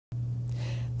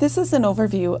This is an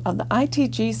overview of the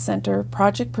ITG Center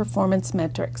Project Performance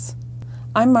Metrics.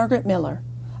 I'm Margaret Miller,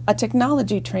 a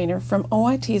technology trainer from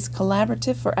OIT's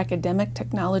Collaborative for Academic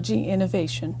Technology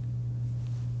Innovation.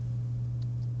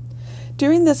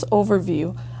 During this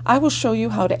overview, I will show you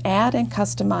how to add and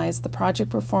customize the Project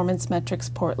Performance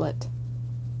Metrics portlet.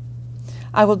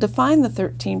 I will define the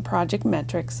 13 project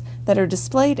metrics that are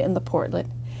displayed in the portlet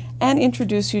and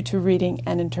introduce you to reading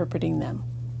and interpreting them.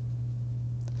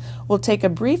 We'll take a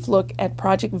brief look at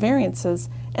project variances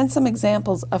and some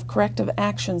examples of corrective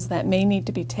actions that may need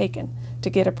to be taken to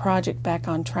get a project back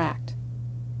on track.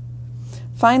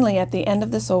 Finally, at the end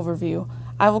of this overview,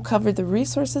 I will cover the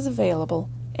resources available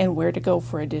and where to go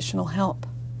for additional help.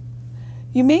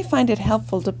 You may find it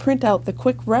helpful to print out the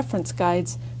quick reference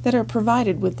guides that are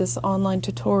provided with this online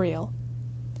tutorial.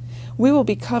 We will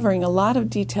be covering a lot of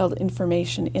detailed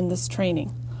information in this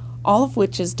training, all of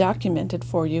which is documented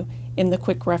for you in the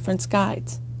quick reference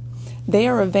guides. They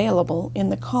are available in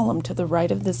the column to the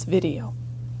right of this video.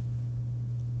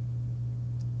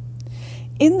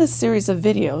 In this series of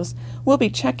videos, we'll be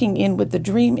checking in with the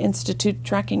Dream Institute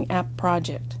Tracking App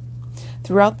project.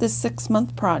 Throughout this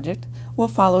 6-month project, we'll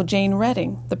follow Jane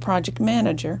Redding, the project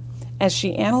manager, as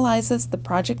she analyzes the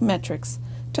project metrics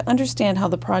to understand how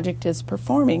the project is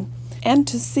performing and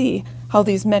to see how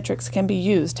these metrics can be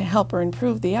used to help her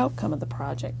improve the outcome of the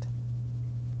project.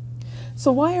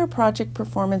 So why are project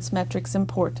performance metrics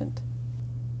important?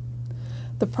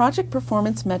 The project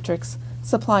performance metrics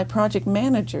supply project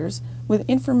managers with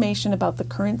information about the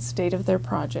current state of their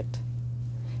project.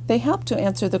 They help to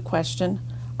answer the question,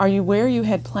 are you where you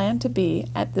had planned to be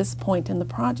at this point in the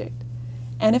project?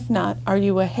 And if not, are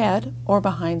you ahead or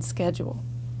behind schedule?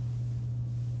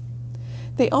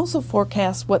 They also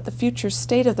forecast what the future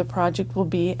state of the project will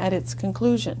be at its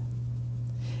conclusion.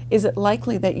 Is it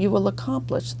likely that you will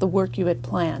accomplish the work you had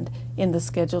planned in the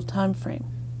scheduled time frame?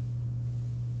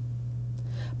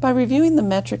 By reviewing the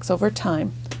metrics over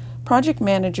time, project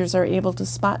managers are able to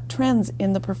spot trends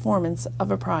in the performance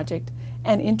of a project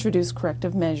and introduce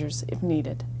corrective measures if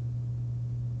needed.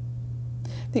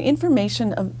 The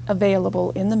information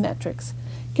available in the metrics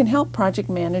can help project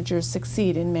managers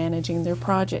succeed in managing their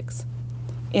projects.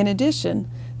 In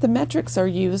addition, the metrics are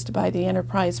used by the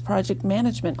Enterprise Project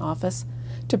Management Office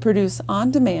to produce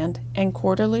on-demand and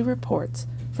quarterly reports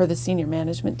for the senior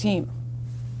management team.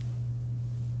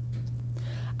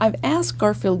 I've asked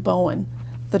Garfield Bowen,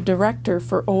 the director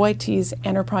for OIT's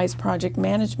Enterprise Project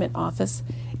Management Office,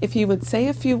 if he would say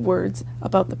a few words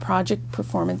about the project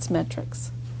performance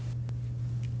metrics.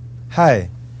 Hi,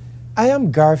 I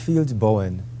am Garfield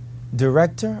Bowen,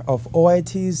 Director of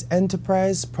OIT's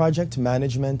Enterprise Project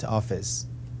Management Office.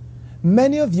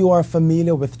 Many of you are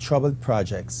familiar with troubled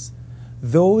projects,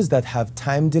 those that have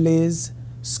time delays,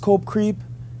 scope creep,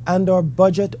 and/or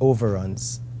budget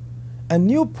overruns. A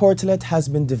new portlet has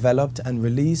been developed and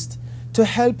released to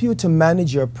help you to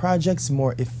manage your projects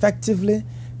more effectively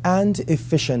and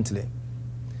efficiently.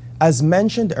 As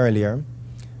mentioned earlier,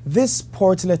 this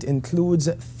portlet includes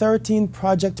 13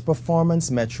 project performance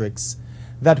metrics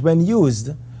that, when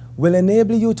used, will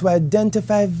enable you to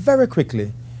identify very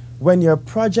quickly when your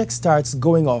project starts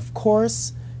going off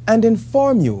course and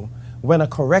inform you when a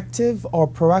corrective or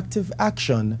proactive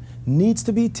action needs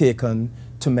to be taken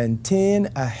to maintain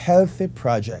a healthy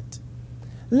project.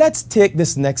 Let's take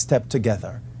this next step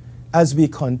together as we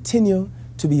continue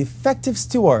to be effective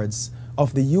stewards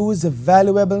of the use of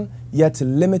valuable yet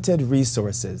limited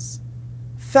resources.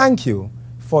 Thank you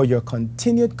for your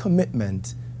continued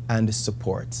commitment and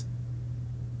support.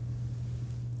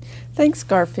 Thanks,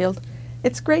 Garfield.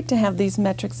 It's great to have these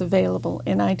metrics available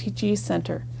in ITG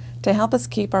Center to help us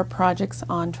keep our projects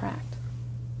on track.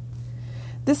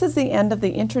 This is the end of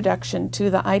the introduction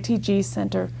to the ITG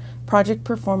Center Project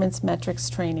Performance Metrics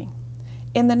training.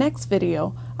 In the next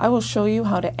video, I will show you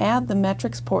how to add the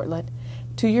metrics portlet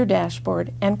to your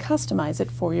dashboard and customize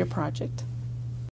it for your project.